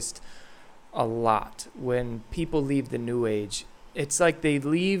noticed a lot when people leave the New Age. It's like they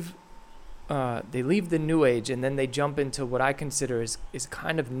leave the New Age and then they jump into what I consider is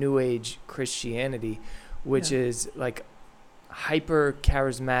kind of New Age Christianity, which Yeah. is like hyper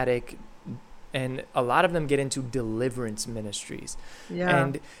charismatic, and a lot of them get into deliverance ministries. Yeah.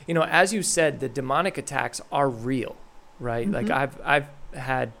 And as you said, the demonic attacks are real, right? Like Hmm. I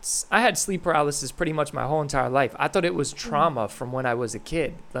had sleep paralysis pretty much my whole entire life. I thought it was Mm. trauma from when I was a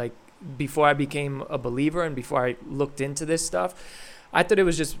kid, like before I became a believer and before I looked into this stuff. I thought it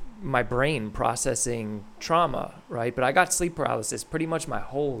was just my brain processing trauma, right? But I got sleep paralysis pretty much my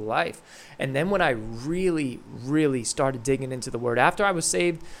whole life. And then when I really, really started digging into the word, after I was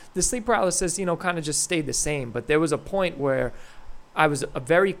saved, the sleep paralysis, kind of just stayed the same. But there was a point where I was a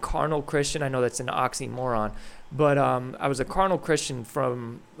very carnal Christian. I know that's an oxymoron, but I was a carnal Christian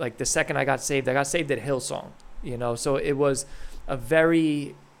from like the second I got saved. I got saved at Hillsong. So it was a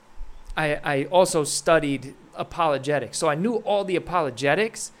very I also studied apologetics. So I knew all the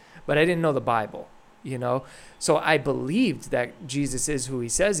apologetics, but I didn't know the Bible. So I believed that Jesus is who he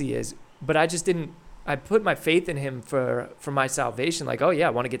says he is, but I just didn't. I put my faith in him for my salvation. Like, oh yeah,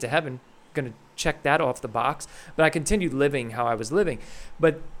 I want to get to heaven. Going to check that off the box. But I continued living how I was living.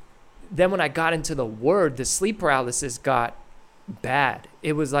 But then when I got into the word, the sleep paralysis got bad.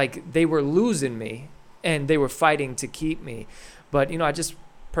 It was like they were losing me and they were fighting to keep me. But, I just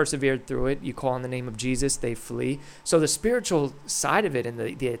persevered through it. You call on the name of Jesus, they flee. So the spiritual side of it and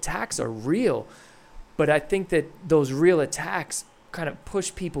the attacks are real. But I think that those real attacks kind of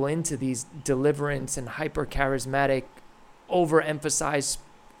push people into these deliverance and hyper charismatic, overemphasized,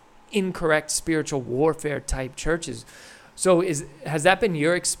 incorrect spiritual warfare type churches. So has that been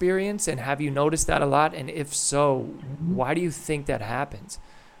your experience, and have you noticed that a lot? And if so, why do you think that happens?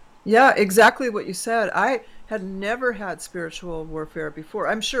 Yeah, exactly what you said. I had never had spiritual warfare before.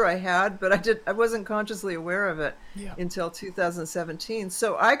 I'm sure I had, but I wasn't consciously aware of it Yeah. until 2017.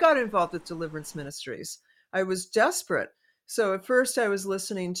 So I got involved with deliverance ministries. I was desperate. So at first I was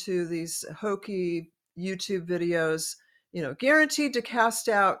listening to these hokey YouTube videos, guaranteed to cast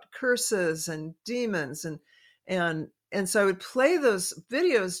out curses and demons and so I would play those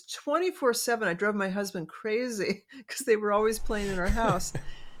videos 24/7. I drove my husband crazy because they were always playing in our house.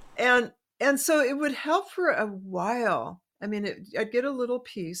 And and so it would help for a while. I mean, I'd get a little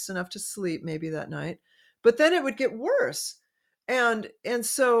peace, enough to sleep maybe that night, but then it would get worse. And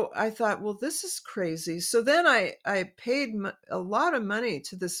so I thought, well, this is crazy. So then I paid a lot of money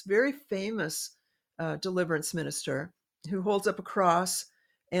to this very famous deliverance minister who holds up a cross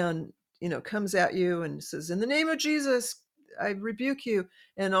and comes at you and says, "In the name of Jesus, I rebuke you,"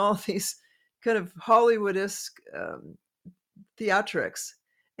 and all these kind of Hollywood-esque theatrics.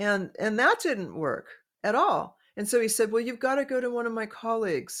 And that didn't work at all. And so he said, "Well, you've got to go to one of my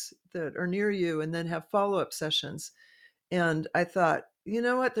colleagues that are near you and then have follow-up sessions." And I thought, you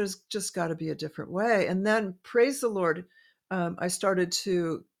know what, there's just got to be a different way. And then, praise the Lord, I started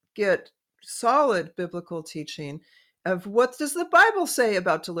to get solid biblical teaching of what does the Bible say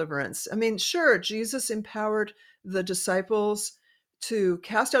about deliverance. I mean, sure, Jesus empowered the disciples to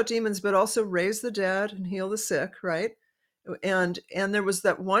cast out demons, but also raise the dead and heal the sick, right? And there was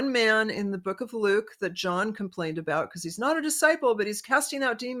that one man in the book of Luke that John complained about because he's not a disciple, but he's casting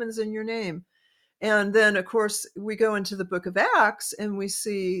out demons in your name. And then, of course, we go into the book of Acts and we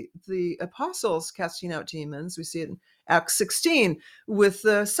see the apostles casting out demons. We see it in Acts 16 with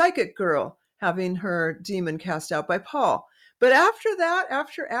the psychic girl having her demon cast out by Paul. But after that,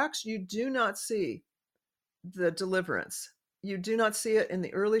 after Acts, you do not see the deliverance. You do not see it in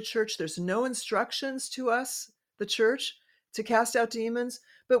the early church. There's no instructions to us, the church, to cast out demons,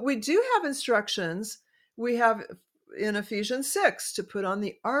 but we do have instructions. We have in Ephesians 6 to put on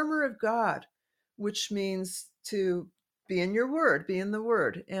the armor of God, which means to be in your word, be in the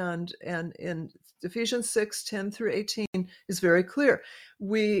word. And in Ephesians 6:10 through 18 is very clear.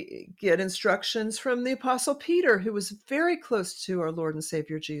 We get instructions from the Apostle Peter, who was very close to our Lord and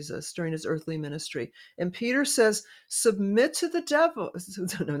Savior Jesus during his earthly ministry. And Peter says, submit to the devil.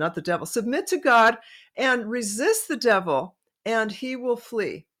 No, not the devil. Submit to God and resist the devil, and he will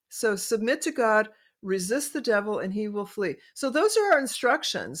flee. So submit to God, resist the devil, and he will flee. So those are our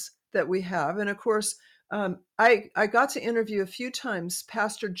instructions that we have. And of course, I got to interview a few times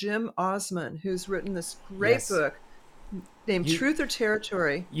Pastor Jim Osman, who's written this great Yes. book named You Truth or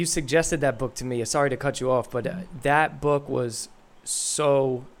Territory. you suggested that book to me. Sorry to cut you off, but that book was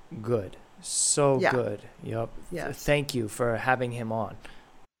so good. So Yeah. good. Yep. Yes. Thank you for having him on.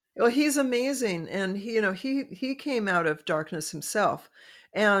 Well, he's amazing, and he came out of darkness himself,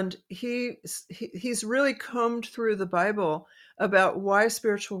 and he's really combed through the Bible about why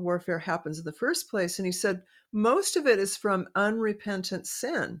spiritual warfare happens in the first place, and he said most of it is from unrepentant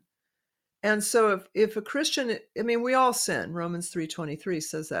sin. And so if a Christian, I mean, we all sin. Romans 3:23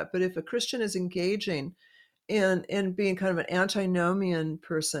 says that. But if a Christian is engaging in being kind of an antinomian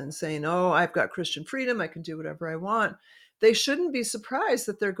person, saying, "Oh, I've got Christian freedom, I can do whatever I want," they shouldn't be surprised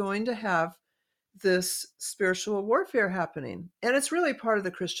that they're going to have this spiritual warfare happening. And it's really part of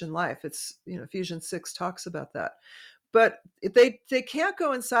the Christian life. It's, Ephesians 6 talks about that. But they can't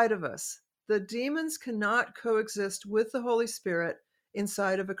go inside of us. The demons cannot coexist with the Holy Spirit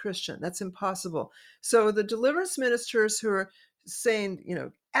inside of a Christian. That's impossible. So the deliverance ministers who are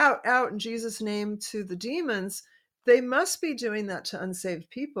saying, out, out in Jesus' name to the demons, they must be doing that to unsaved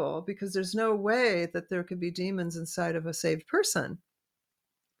people, because there's no way that there could be demons inside of a saved person.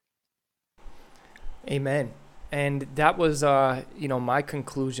 Amen. And that was, my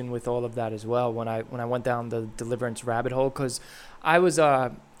conclusion with all of that as well when I went down the deliverance rabbit hole, because I was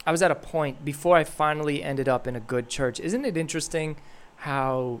at a point before I finally ended up in a good church. Isn't it interesting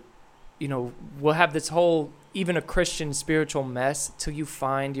how, we'll have this whole, even a Christian spiritual mess till you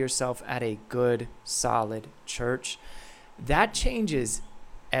find yourself at a good, solid church? That changes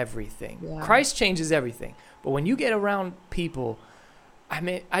everything. Yeah. Christ changes everything. But when you get around people,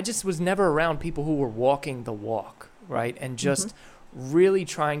 I just was never around people who were walking the walk, right? And just really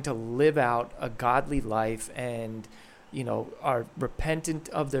trying to live out a godly life and, are repentant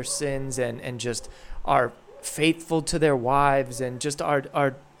of their sins and just are faithful to their wives and just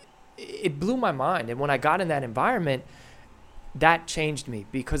are it blew my mind. And when I got in that environment, that changed me,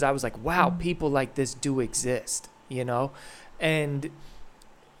 because I was like, wow, people like this do exist, And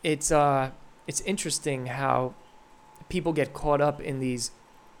it's interesting how people get caught up in these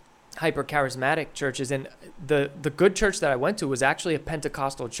hyper charismatic churches, and the good church that I went to was actually a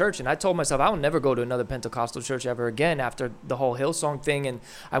Pentecostal church, and I told myself I will never go to another Pentecostal church ever again after the whole Hillsong thing, and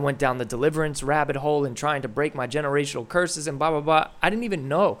I went down the deliverance rabbit hole and trying to break my generational curses and blah blah blah. I didn't even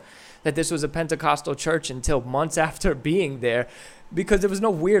know that this was a Pentecostal church until months after being there, because there was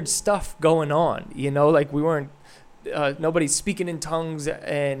no weird stuff going on, like we weren't nobody's speaking in tongues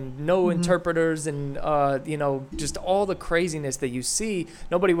and no interpreters and, just all the craziness that you see.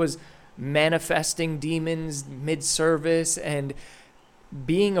 Nobody was manifesting demons mid-service, and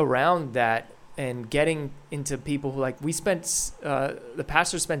being around that and getting into people who, like, the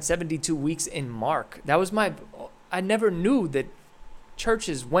pastor spent 72 weeks in Mark. That was I never knew that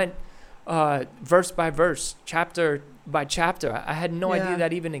churches went verse by verse, chapter by chapter. I had no idea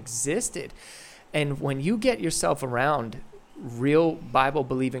that even existed. And when you get yourself around real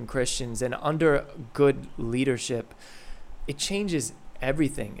Bible-believing Christians and under good leadership, it changes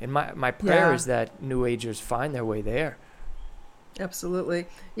everything. And my prayer is that New Agers find their way there. Absolutely.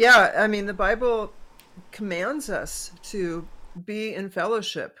 Yeah, I mean, the Bible commands us to be in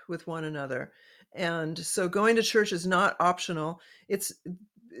fellowship with one another. And so going to church is not optional. It's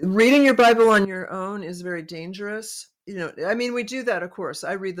reading your Bible on your own is very dangerous. We do that, of course.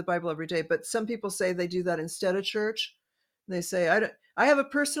 I read the Bible every day, but some people say they do that instead of church. They say, I have a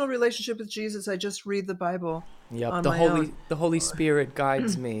personal relationship with Jesus. I just read the Bible. Yep. On the Holy Spirit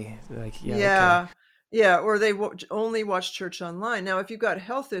guides me. Like, yeah. Okay. Yeah. Or they only watch church online. Now, if you've got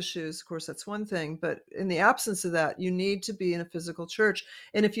health issues, of course, that's one thing. But in the absence of that, you need to be in a physical church.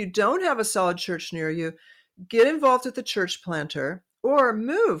 And if you don't have a solid church near you, get involved with the church planter or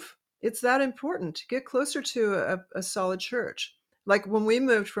move. It's that important to get closer to a solid church. Like when we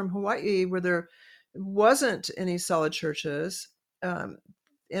moved from Hawaii, where there wasn't any solid churches, and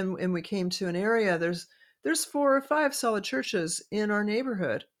we came to an area, there's 4 or 5 solid churches in our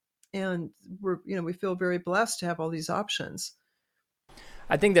neighborhood, and we feel very blessed to have all these options.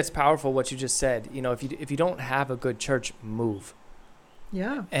 I think that's powerful what you just said. If you don't have a good church, move.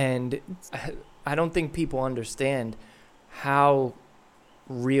 Yeah. And I don't think people understand how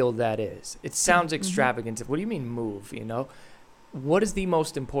real that is. It sounds extravagant. What do you mean move? What is the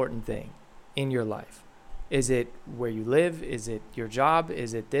most important thing in your life? Is it where you live? Is it your job?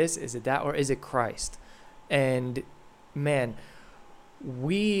 Is it this? Is it that? Or is it Christ? And man,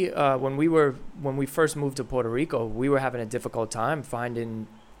 when we first moved to Puerto Rico, we were having a difficult time finding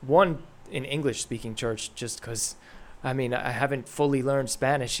an English speaking church, just because I haven't fully learned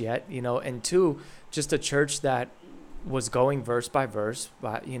Spanish yet, and 2, just a church that was going verse by verse,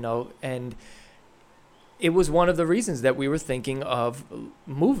 and it was one of the reasons that we were thinking of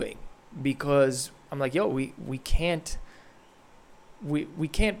moving, because I'm like, yo, we can't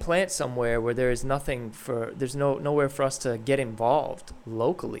plant somewhere where there's nowhere for us to get involved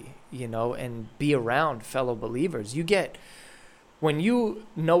locally, and be around fellow believers. When you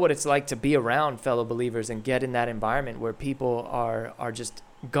know what it's like to be around fellow believers and get in that environment where people are just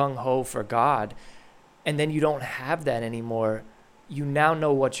gung-ho for God, and then you don't have that anymore, you now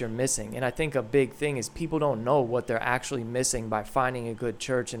know what you're missing. And I think a big thing is people don't know what they're actually missing by finding a good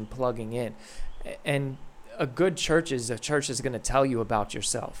church and plugging in. And a good church is a church that's going to tell you about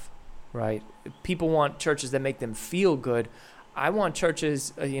yourself, right? People want churches that make them feel good. I want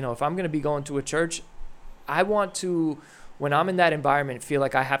churches, if I'm going to be going to a church, I want to, when I'm in that environment, feel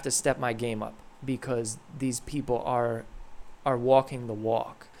like I have to step my game up because these people are walking the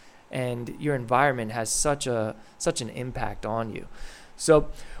walk. And your environment has such an impact on you. So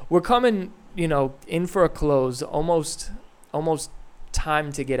we're coming, in for a close, almost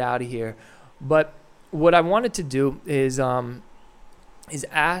time to get out of here. But what I wanted to do is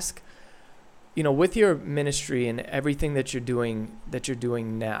ask, with your ministry and everything that you're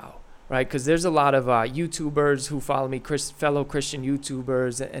doing now, right? Because there's a lot of YouTubers who follow me, fellow Christian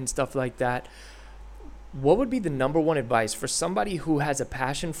YouTubers and stuff like that. What would be the number one advice for somebody who has a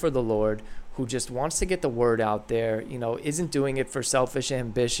passion for the Lord, who just wants to get the word out there, isn't doing it for selfish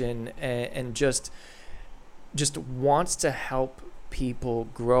ambition and just wants to help people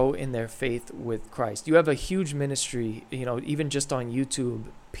grow in their faith with Christ? You have a huge ministry, even just on YouTube,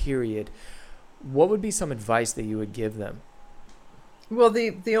 period. What would be some advice that you would give them? Well,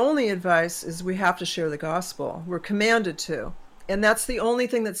 the only advice is we have to share the gospel. We're commanded to. And that's the only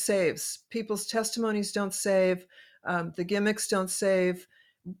thing that saves. People's testimonies don't save. The gimmicks don't save.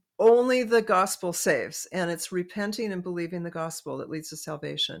 Only the gospel saves. And it's repenting and believing the gospel that leads to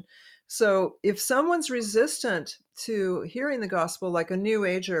salvation. So if someone's resistant to hearing the gospel, like a New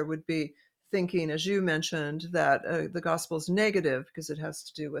Ager would be thinking, as you mentioned, that the gospel is negative because it has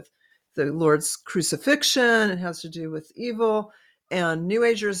to do with the Lord's crucifixion, it has to do with evil. And New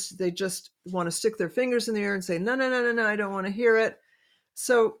Agers, they just want to stick their fingers in the air and say, no, I don't want to hear it.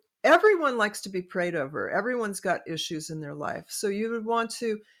 So everyone likes to be prayed over. Everyone's got issues in their life. So you would want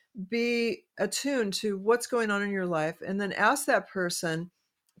to be attuned to what's going on in your life and then ask that person,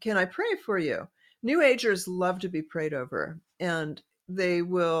 can I pray for you? New Agers love to be prayed over, and they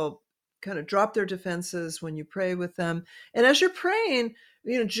will kind of drop their defenses when you pray with them. And as you're praying,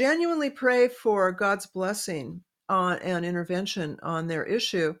 genuinely pray for God's blessing and intervention on their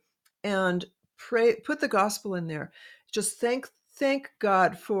issue, and put the gospel in there. Just thank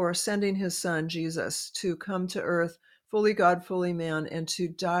God for sending his son Jesus to come to earth, fully God, fully man, and to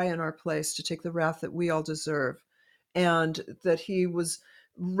die in our place, to take the wrath that we all deserve, and that he was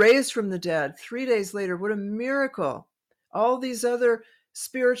raised from the dead 3 days later. What a miracle. All these other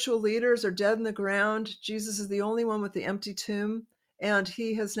spiritual leaders are dead in the ground. Jesus is the only one with the empty tomb. And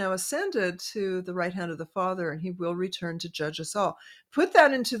he has now ascended to the right hand of the Father, and he will return to judge us all. Put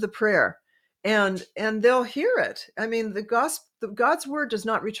that into the prayer, and they'll hear it. I mean, God's word does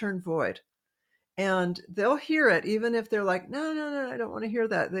not return void, and they'll hear it, even if they're like, no, I don't want to hear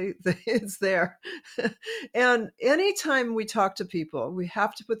that. It's there. And anytime we talk to people, we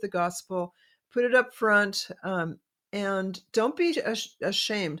have to put the gospel, put it up front, and don't be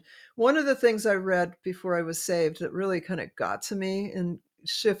ashamed. One of the things I read before I was saved that really kind of got to me and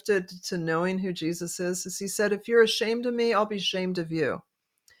shifted to knowing who Jesus is he said, if you're ashamed of me, I'll be ashamed of you.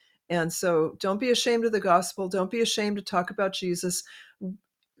 And so don't be ashamed of the gospel. Don't be ashamed to talk about Jesus.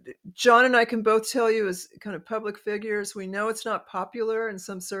 John and I can both tell you, as kind of public figures, we know it's not popular in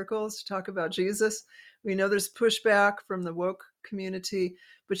some circles to talk about Jesus. We know there's pushback from the woke community,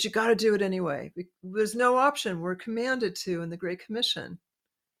 but you got to do it anyway. There's no option. We're commanded to in the Great Commission.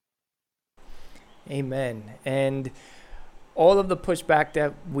 Amen. And all of the pushback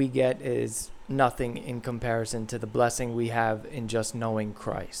that we get is nothing in comparison to the blessing we have in just knowing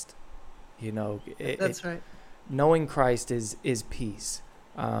Christ. That's right. Knowing Christ is peace.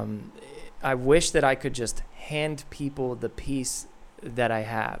 I wish that I could just hand people the peace that I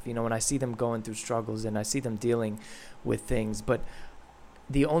have, when I see them going through struggles and I see them dealing with things, but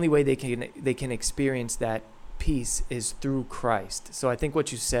the only way they can experience that peace is through Christ. So I think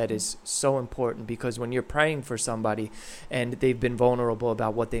what you said is so important, because when you're praying for somebody and they've been vulnerable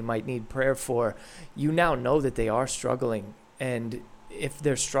about what they might need prayer for, you now know that they are struggling. And if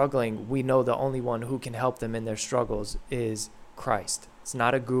they're struggling, we know the only one who can help them in their struggles is Christ. It's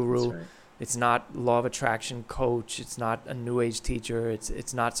not a guru. That's right. It's not law of attraction coach. It's not a new age teacher.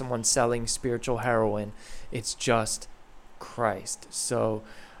 It's not someone selling spiritual heroin. It's just Christ. So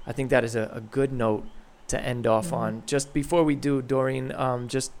I think that is a good note to end off on. Just before we do, Doreen,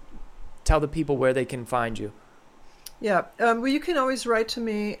 just tell the people where they can find you. Yeah. Well, you can always write to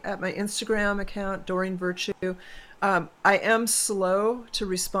me at my Instagram account, Doreen Virtue. I am slow to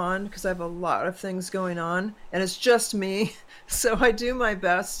respond because I have a lot of things going on, and it's just me. So I do my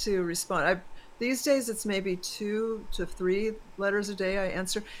best to respond. These days, it's maybe 2 to 3 letters a day I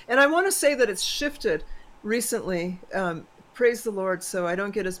answer. And I want to say that it's shifted recently. Praise the Lord, so I don't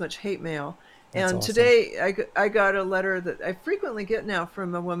get as much hate mail. That's and awesome. Today, I got a letter that I frequently get now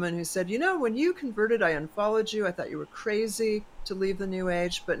from a woman who said, when you converted, I unfollowed you. I thought you were crazy to leave the New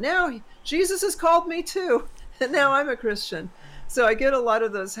Age. But now Jesus has called me too. And now I'm a Christian. So I get a lot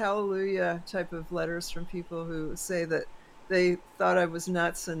of those hallelujah type of letters from people who say that they thought I was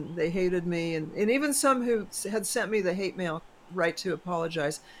nuts and they hated me. And even some who had sent me the hate mail write to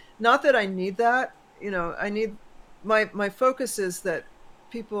apologize. Not that I need that. I need my focus is that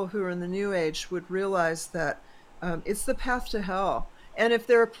people who are in the New Age would realize that it's the path to hell. And if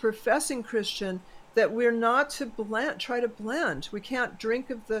they're a professing Christian, that we're not to try to blend. We can't drink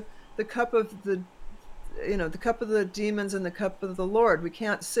of the cup of the cup of the demons and the cup of the Lord. We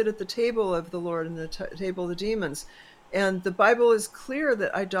can't sit at the table of the Lord and the table of the demons. And the Bible is clear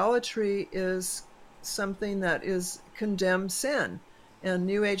that idolatry is something that is condemned sin. And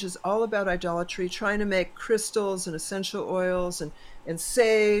New Age is all about idolatry, trying to make crystals and essential oils and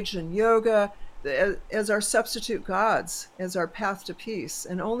sage and yoga as our substitute gods, as our path to peace.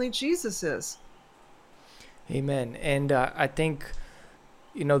 And only Jesus is. Amen. And I think,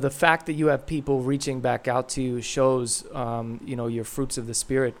 the fact that you have people reaching back out to you shows, your fruits of the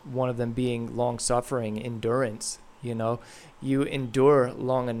Spirit, one of them being long-suffering, endurance. You endure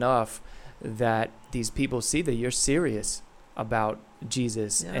long enough that these people see that you're serious about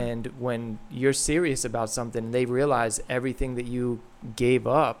Jesus. Yeah. And when you're serious about something, they realize everything that you gave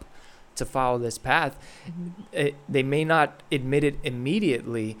up to follow this path. They may not admit it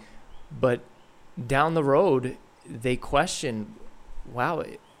immediately, but down the road, they question, wow,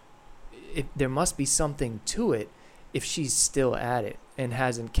 there must be something to it if she's still at it and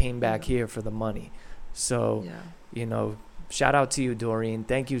hasn't came back here for the money. So, shout out to you, Doreen.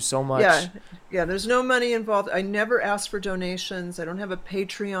 Thank you so much. Yeah, there's no money involved. I never ask for donations. I don't have a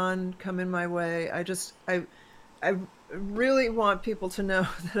Patreon come in my way. I really want people to know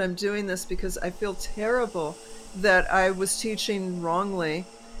that I'm doing this because I feel terrible that I was teaching wrongly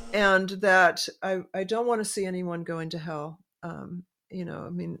and that I don't want to see anyone going to hell.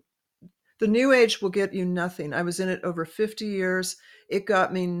 The New Age will get you nothing. I was in it over 50 years. It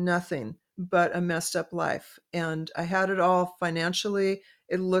got me nothing but a messed up life. And I had it all financially,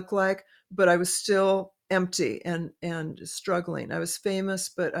 it looked like, but I was still empty and struggling. I was famous,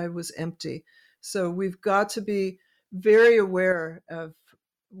 but I was empty. So we've got to be very aware of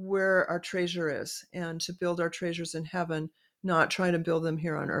where our treasure is and to build our treasures in heaven, not trying to build them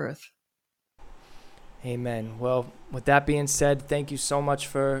here on earth. Amen. Well, with that being said, thank you so much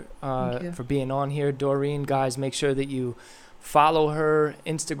for being on here, Doreen. Guys, make sure that you follow her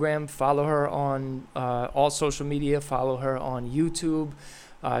Instagram, follow her on all social media, follow her on YouTube.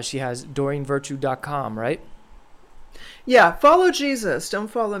 She has DoreenVirtue.com, right? Yeah, follow Jesus. Don't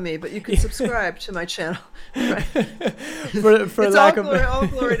follow me, but you can subscribe to my channel. Right? for it's lack all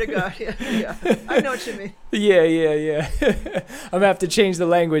glory to God. Yeah. I know what you mean. Yeah. I'm going to have to change the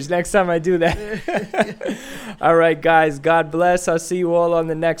language next time I do that. All right, guys. God bless. I'll see you all on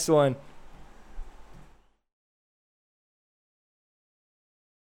the next one.